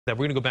We're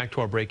going to go back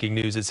to our breaking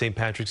news at St.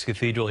 Patrick's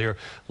Cathedral here.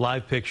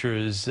 Live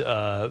pictures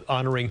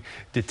honoring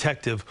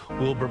Detective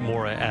Wilbert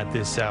Mora at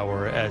this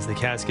hour as the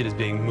casket is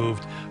being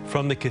moved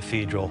from the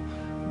cathedral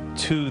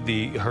to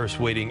the hearse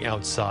waiting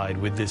outside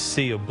with this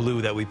sea of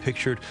blue that we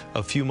pictured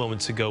a few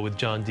moments ago with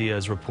John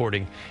Diaz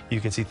reporting. You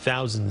can see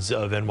thousands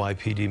of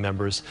NYPD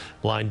members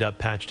lined up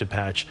patch to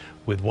patch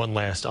with one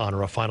last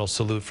honor, a final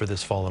salute for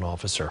this fallen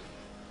officer.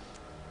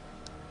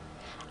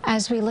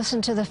 As we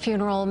listened to the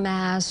funeral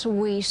mass,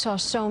 we saw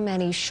so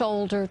many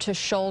shoulder to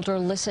shoulder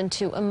listen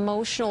to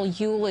emotional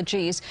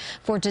eulogies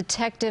for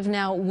Detective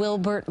now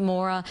Wilbert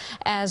Mora.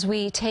 As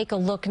we take a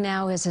look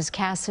now as his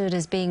casket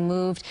is being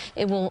moved,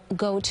 it will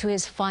go to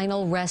his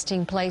final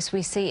resting place.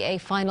 We see a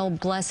final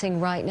blessing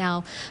right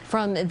now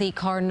from the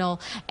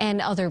Cardinal, and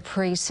other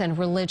priests and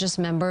religious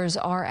members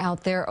are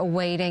out there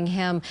awaiting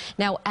him.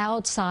 Now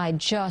outside,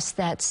 just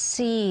that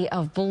sea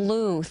of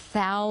blue,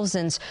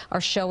 thousands are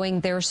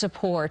showing their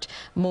support.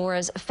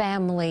 Mora's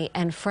family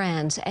and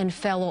friends and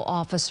fellow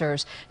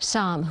officers,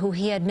 some who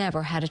he had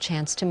never had a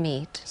chance to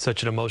meet.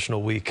 Such an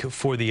emotional week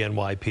for the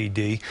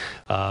NYPD.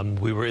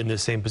 We were in the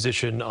same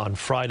position on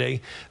Friday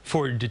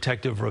for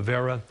Detective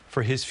Rivera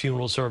for his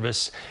funeral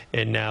service,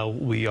 and now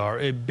we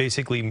are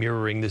basically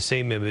mirroring the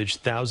same image.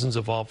 Thousands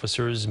of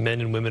officers, men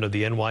and women of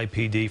the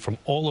NYPD from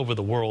all over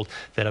the world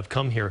that have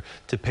come here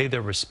to pay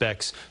their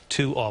respects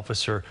to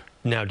Officer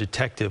now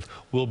Detective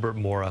Wilbert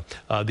Mora,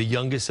 the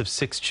youngest of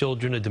 6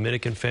 children, a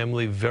Dominican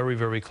family, very,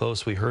 very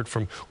close. We heard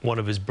from one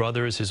of his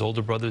brothers, his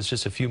older brothers,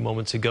 just a few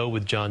moments ago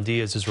with John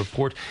Diaz's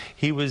report.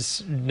 He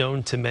was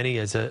known to many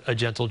as a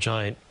gentle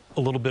giant,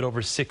 a little bit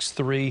over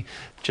 6'3",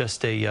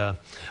 just a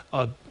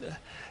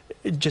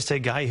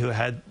guy who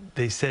had,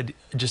 they said,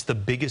 just the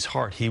biggest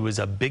heart. He was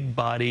a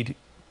big-bodied,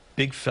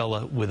 big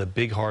fella with a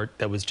big heart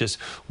that was just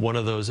one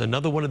of those,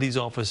 another one of these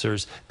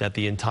officers that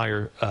the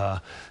entire,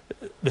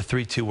 the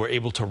 3-2 were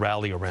able to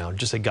rally around.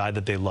 Just a guy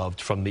that they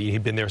loved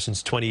he'd been there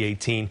since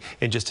 2018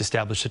 and just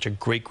established such a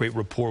great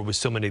rapport with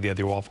so many of the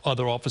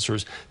other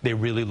officers. They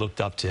really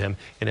looked up to him.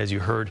 And as you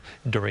heard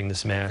during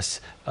this mass,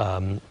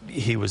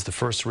 he was the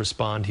first to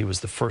respond. He was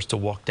the first to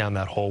walk down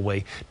that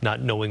hallway, not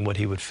knowing what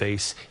he would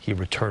face. He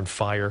returned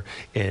fire,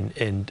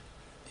 and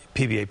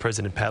PBA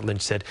President Pat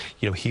Lynch said,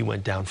 you know, he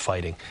went down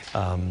fighting.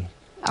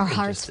 Our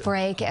hearts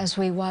break as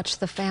we watch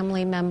the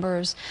family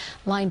members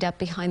lined up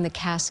behind the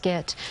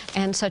casket,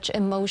 and such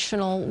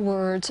emotional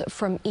words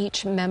from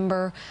each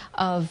member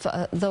of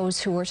those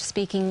who were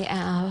speaking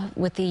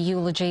with the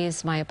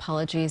eulogies. My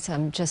apologies.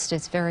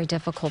 It's very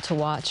difficult to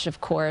watch, of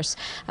course.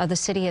 The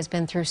city has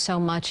been through so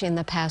much in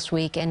the past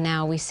week, and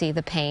now we see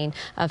the pain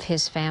of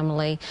his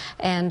family.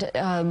 And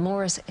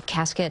Mora's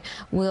casket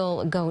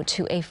will go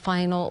to a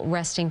final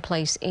resting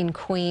place in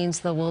Queens.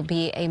 There will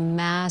be a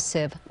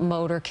massive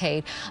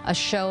motorcade, a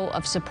show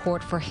of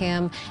support for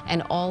him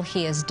and all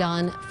he has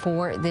done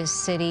for this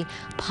city,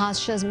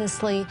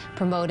 posthumously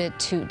promoted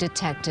to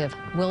Detective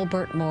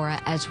Wilbert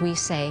Mora, as we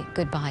say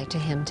goodbye to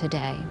him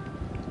today.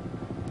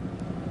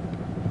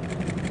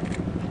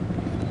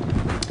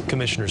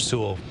 Commissioner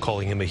Sewell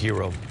calling him a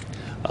hero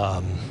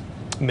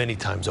many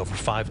times over,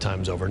 5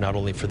 times over, not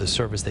only for the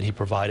service that he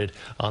provided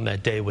on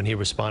that day when he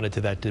responded to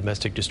that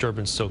domestic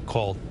disturbance,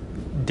 so-called,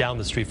 down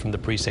the street from the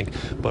precinct,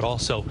 but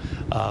also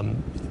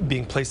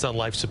being placed on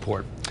life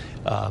support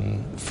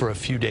for a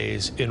few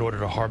days in order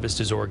to harvest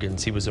his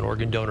organs. He was an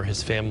organ donor.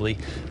 His family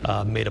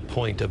made a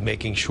point of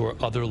making sure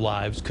other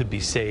lives could be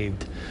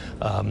saved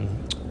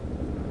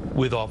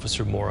with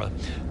Officer Mora.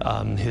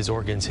 His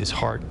organs, his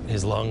heart,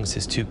 his lungs,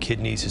 his 2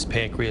 kidneys, his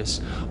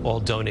pancreas,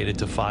 all donated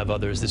to 5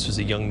 others. This was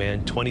a young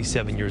man,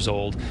 27 years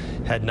old,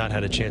 had not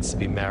had a chance to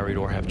be married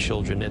or have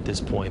children at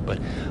this point, but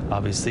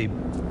obviously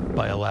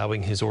by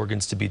allowing his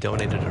organs to be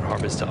donated and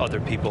harvested to other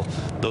people,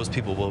 those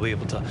people will be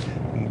able to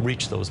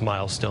reach those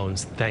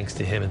milestones thanks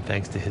to him and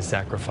thanks to his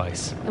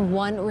sacrifice.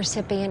 One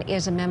recipient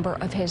is a member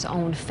of his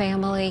own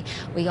family.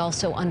 We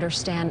also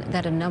understand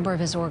that a number of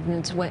his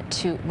organs went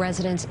to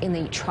residents in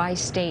the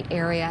tri-state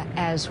area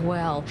as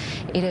well.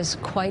 It is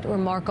quite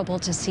remarkable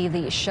to see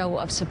the show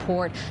of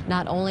support,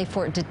 not only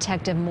for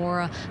Detective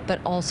Mora,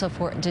 but also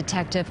for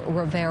Detective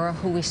Rivera,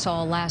 who we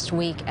saw last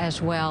week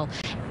as well.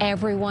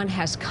 Everyone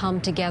has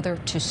come together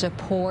to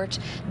support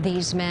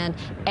these men.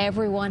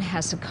 Everyone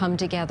has come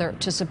together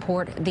to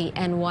support the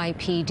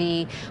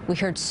NYPD. We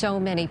heard so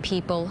many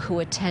people who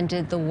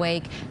attended the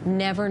wake,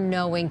 never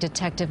knowing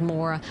Detective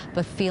Mora,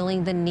 but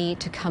feeling the need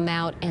to come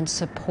out and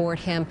support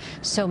him.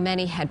 So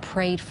many had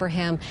prayed for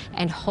him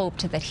and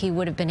hoped that he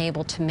would have been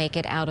able to make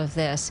it out of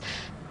this.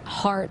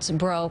 Hearts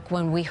broke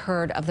when we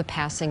heard of the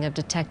passing of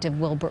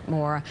Detective Wilbert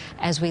Mora,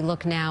 as we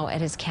look now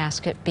at his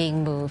casket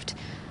being moved.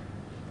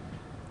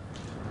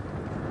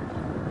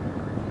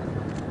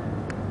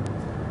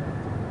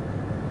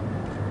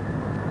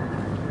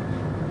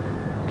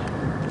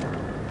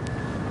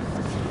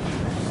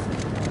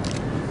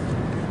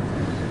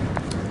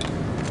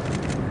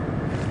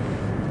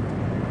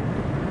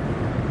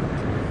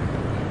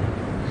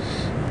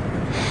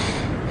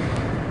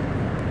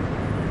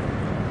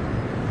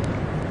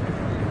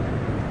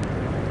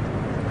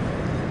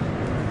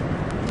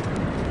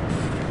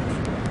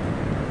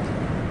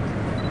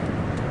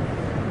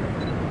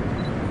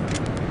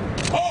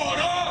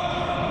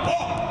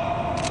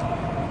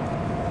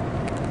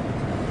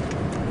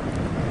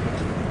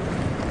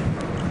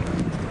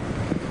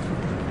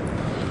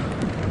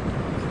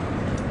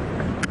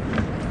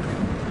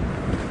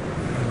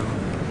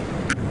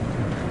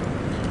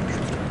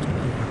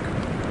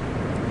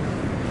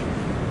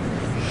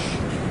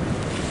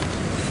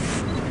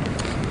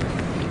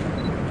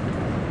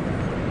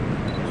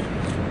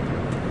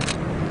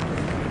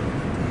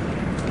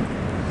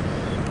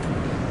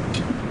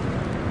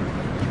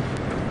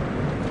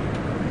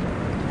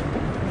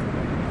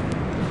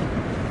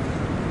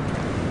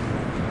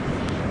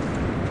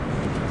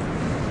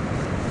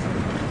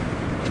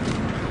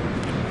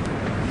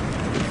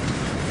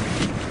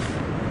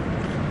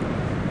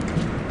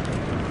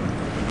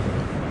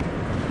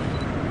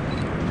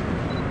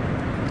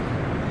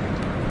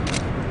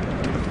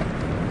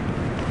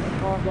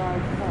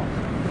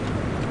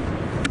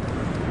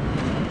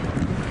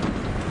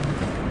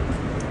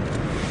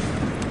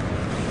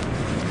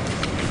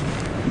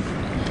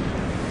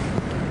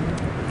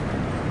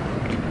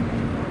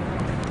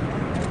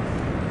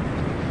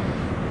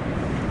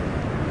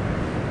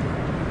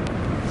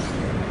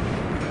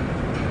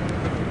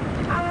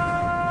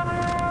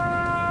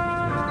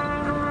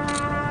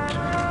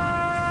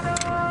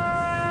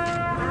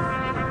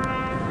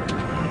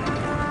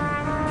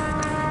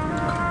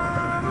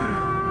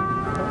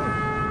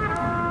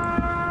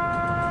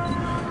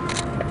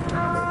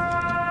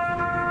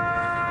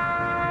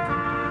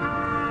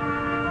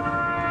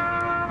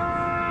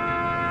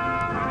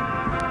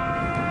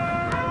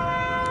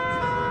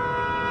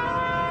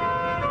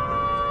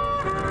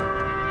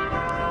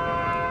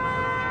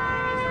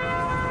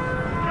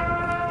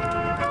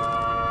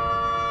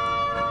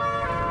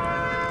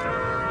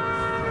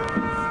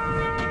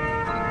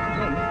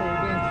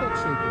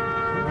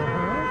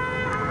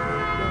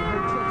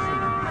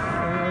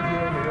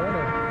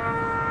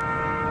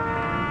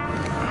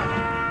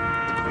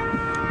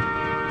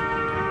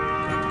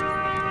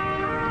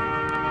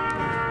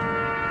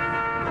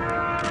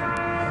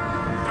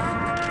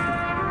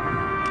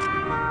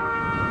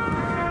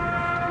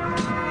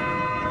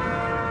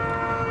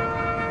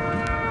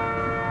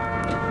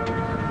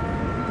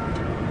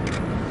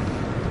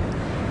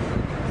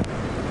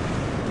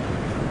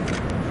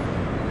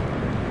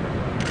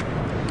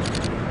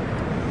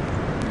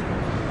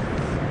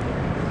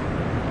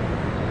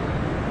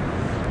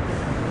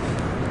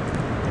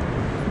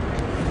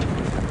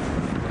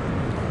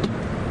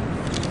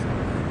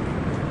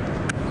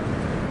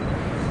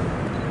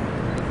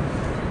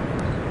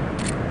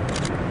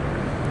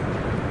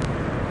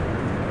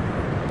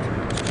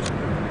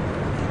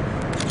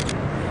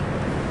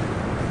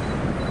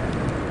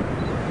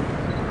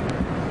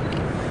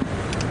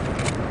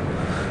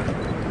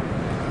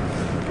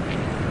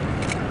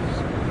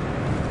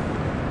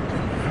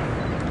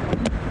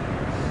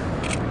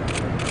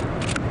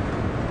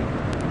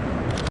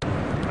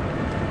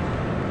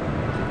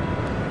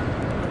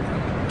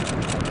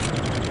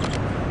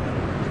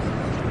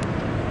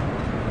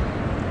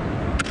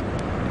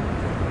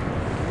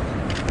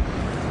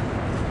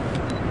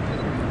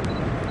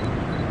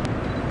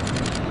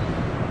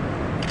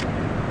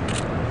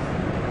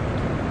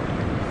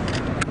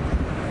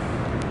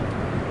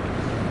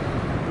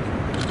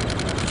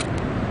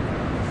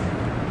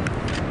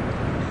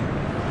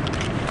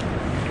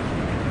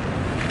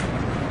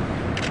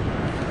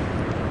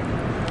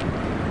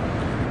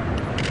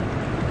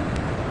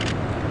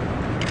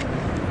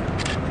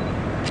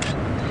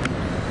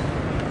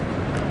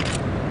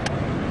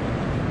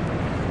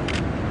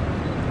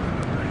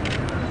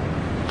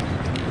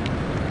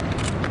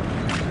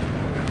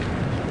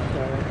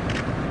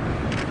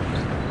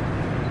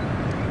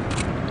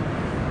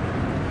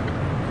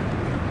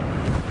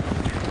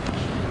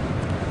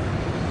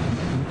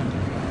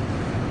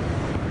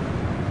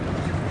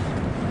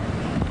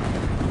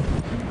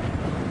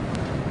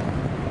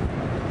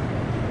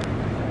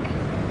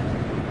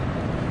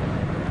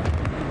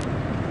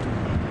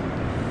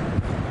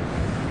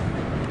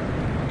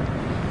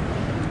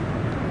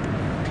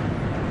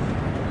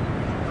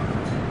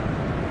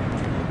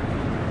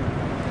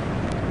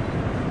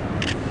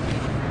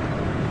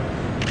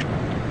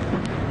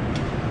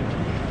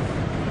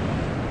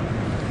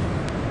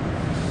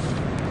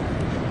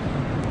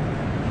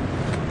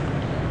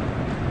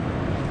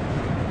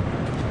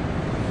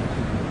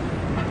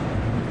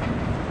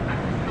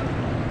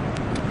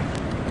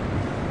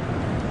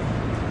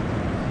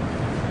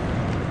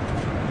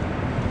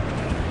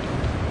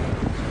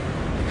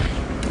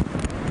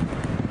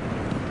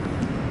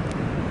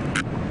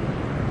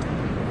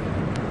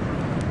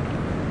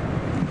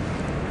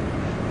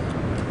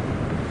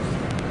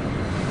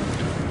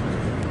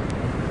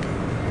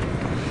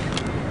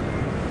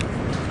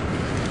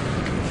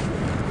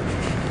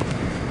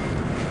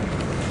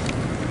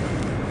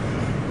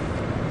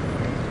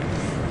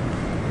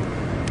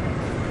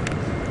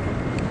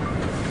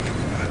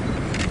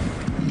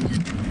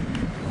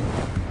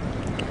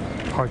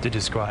 Hard to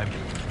describe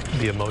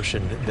the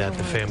emotion that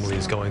the family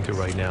is going through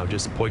right now.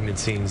 Just poignant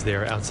scenes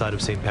there outside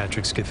of St.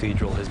 Patrick's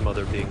Cathedral, his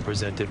mother being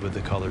presented with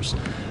the colors.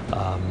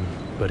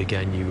 But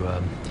again, you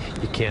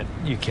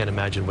can't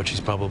imagine what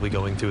she's probably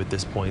going through at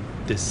this point.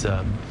 This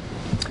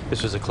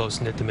was a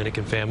close-knit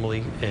Dominican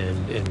family,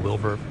 and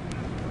Wilbur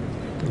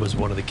was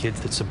one of the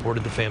kids that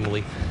supported the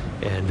family,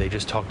 and they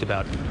just talked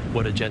about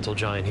what a gentle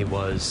giant he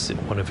was.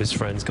 One of his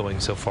friends going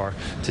so far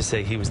to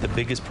say he was the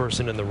biggest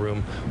person in the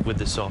room with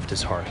the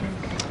softest heart.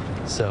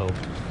 So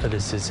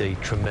this is a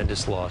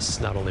tremendous loss,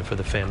 not only for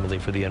the family,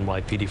 for the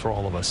NYPD, for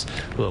all of us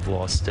who have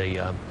lost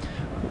a,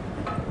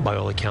 by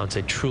all accounts,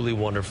 a truly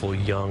wonderful,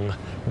 young,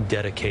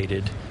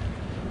 dedicated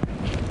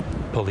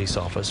police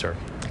officer.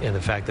 And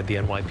the fact that the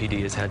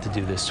NYPD has had to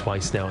do this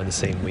twice now in the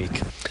same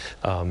week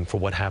for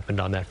what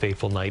happened on that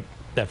fateful night,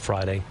 that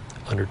Friday,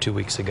 under 2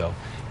 weeks ago,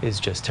 is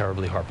just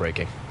terribly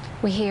heartbreaking.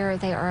 We hear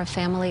they are a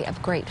family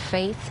of great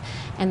faith,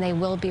 and they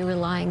will be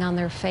relying on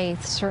their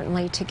faith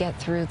certainly to get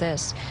through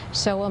this.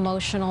 So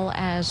emotional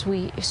as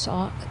we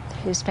saw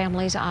his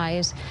family's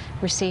eyes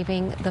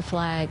receiving the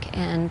flag,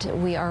 and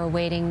we are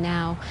awaiting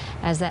now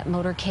as that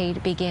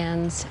motorcade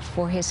begins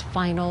for his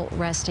final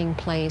resting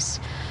place.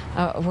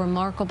 A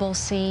remarkable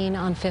scene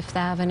on Fifth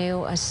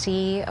Avenue, a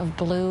sea of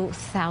blue,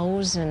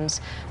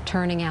 thousands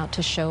turning out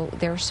to show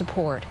their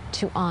support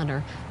to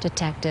honor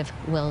Detective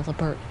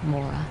Wilbert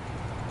Mora.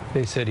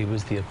 They said he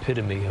was the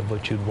epitome of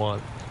what you'd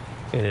want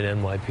in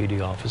an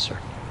NYPD officer.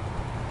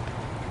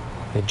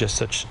 And just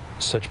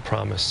such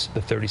promise. The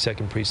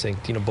 32nd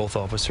precinct, you know, both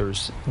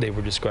officers, they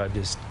were described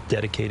as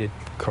dedicated,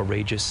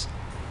 courageous,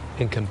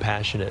 and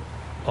compassionate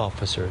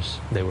officers.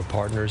 They were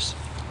partners.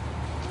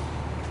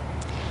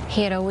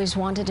 He had always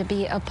wanted to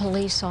be a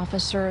police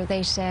officer,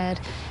 they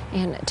said,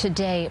 and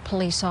today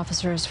police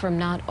officers from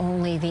not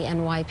only the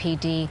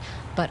NYPD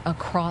but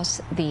across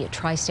the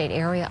tri-state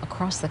area,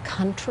 across the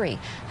country,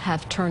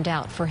 have turned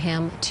out for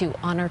him to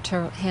honor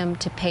him,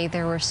 to pay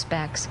their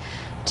respects,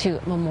 to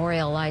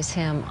memorialize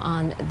him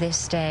on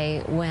this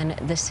day when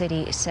the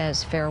city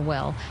says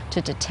farewell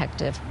to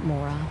Detective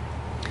Mora.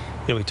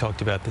 You know, we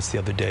talked about this the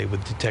other day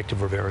with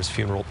Detective Rivera's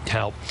funeral,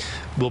 how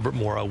Wilbert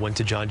Mora went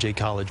to John Jay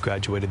College,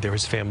 graduated there.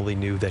 His family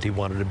knew that he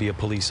wanted to be a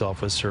police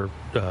officer.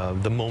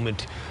 The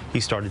moment he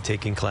started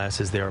taking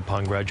classes there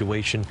upon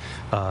graduation,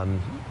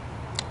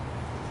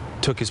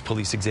 took his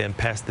police exam,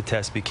 passed the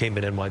test, became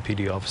an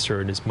NYPD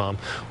officer, and his mom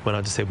went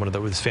on to say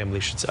his family,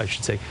 I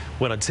should say,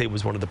 went on to say it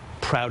was one of the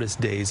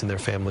proudest days in their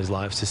family's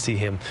lives to see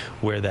him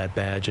wear that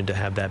badge and to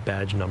have that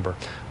badge number.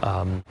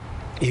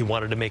 He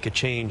wanted to make a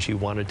change. He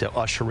wanted to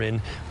usher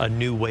in a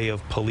new way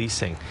of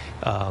policing.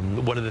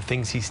 One of the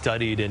things he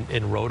studied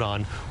and wrote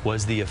on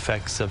was the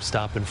effects of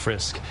stop and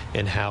frisk,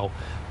 and how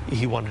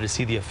he wanted to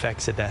see the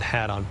effects that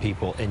had on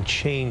people and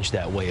change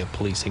that way of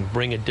policing,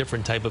 bring a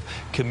different type of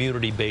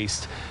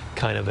community-based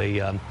kind of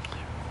a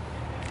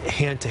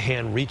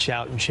hand-to-hand, reach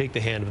out and shake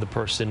the hand of the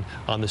person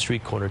on the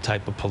street corner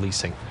type of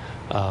policing.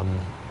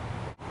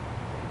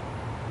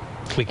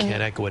 We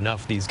can't echo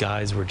enough. These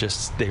guys were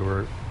just, they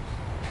were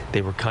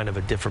kind of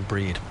a different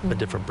breed of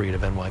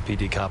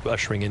NYPD cop,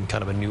 ushering in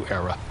kind of a new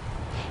era.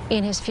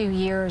 In his few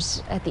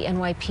years at the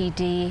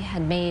NYPD,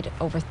 had made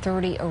over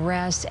 30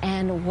 arrests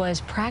and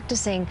was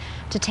practicing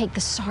to take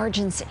the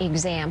sergeant's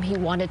exam. He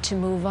wanted to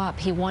move up.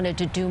 He wanted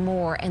to do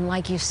more. And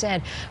like you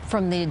said,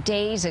 from the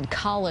days at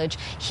college,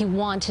 he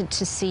wanted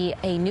to see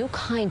a new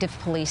kind of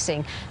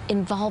policing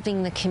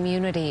involving the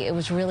community. It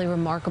was really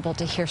remarkable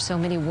to hear so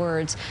many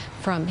words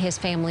from his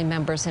family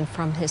members and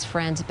from his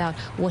friends about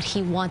what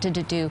he wanted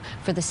to do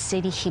for the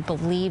city he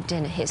believed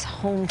in, his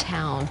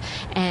hometown.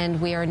 And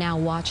we are now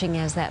watching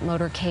as that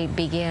motorcade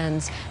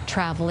begins,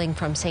 traveling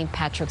from St.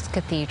 Patrick's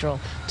Cathedral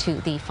to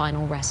the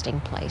final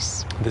resting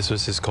place. This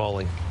was his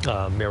calling.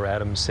 Mayor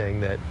Adams saying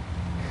that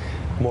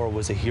Mora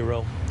was a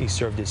hero. He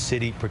served his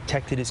city,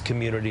 protected his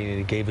community, and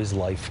he gave his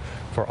life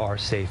for our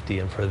safety.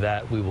 And for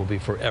that, we will be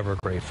forever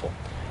grateful.